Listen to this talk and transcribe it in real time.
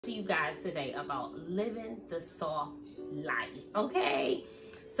To you guys today about living the soft life. Okay,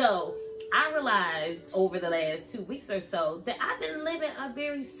 so I realized over the last 2 weeks or so that I've been living a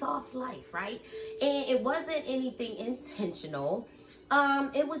very soft life, right? And it wasn't anything intentional.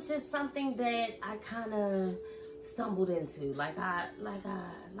 It was just something that I kind of stumbled into, like I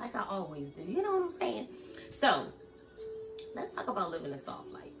always do. You know what I'm saying? So let's talk about living a soft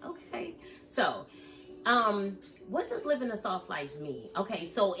life. Okay, so what does living a soft life mean? Okay,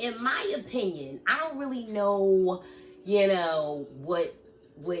 so in my opinion, I don't really know, what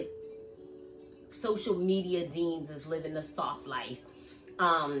social media deems as living a soft life.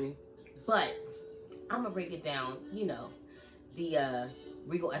 But I'm gonna break it down, the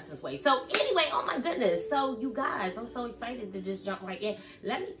Regal Essence way. So anyway, oh my goodness. So you guys, I'm so excited to just jump right in.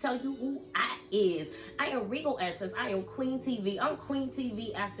 Let me tell you who I is. I am Regal Essence. I am Queen TV. I'm Queen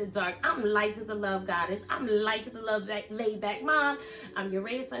TV After Dark. I'm Life is a Love Goddess. I'm Life is a Love Laid Back Mom. I'm your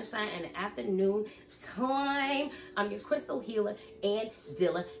ray of sunshine in the afternoon time. I'm your crystal healer and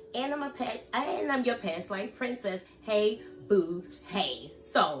dealer. And I'm your past life princess. Hey, booze, hey.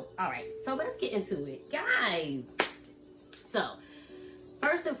 So, all right. So let's get into it, guys. So,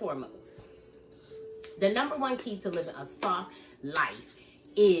 first and foremost, the number one key to living a soft life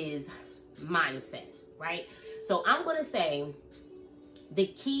is mindset, right? So I'm going to say the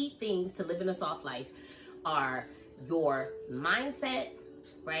key things to living a soft life are your mindset,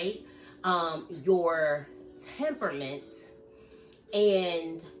 right? Your temperament,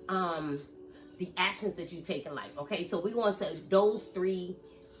 and the actions that you take in life. Okay, so we're going to say those three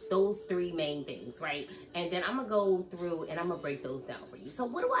main things, right? And then I'm gonna go through and I'm gonna break those down for you. So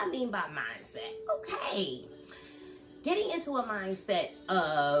what do I mean by mindset? Okay, getting into a mindset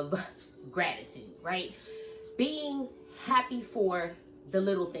of gratitude, right? Being happy for the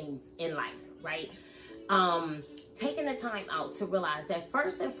little things in life, right? Taking the time out to realize that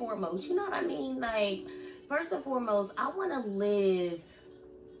first and foremost, you know what I mean? Like, first and foremost, I want to live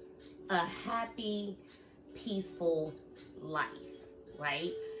a happy, peaceful life,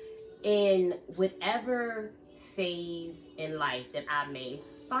 right? In whatever phase in life that I may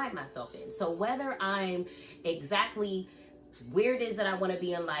find myself in. So whether I'm exactly where it is that I want to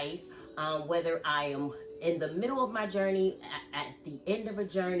be in life, whether I am in the middle of my journey, at the end of a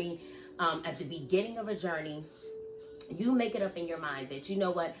journey, at the beginning of a journey, you make it up in your mind that, you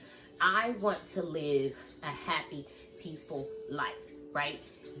know what, I want to live a happy, peaceful life, right?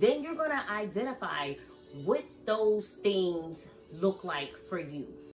 Then you're going to identify what those things look like for you.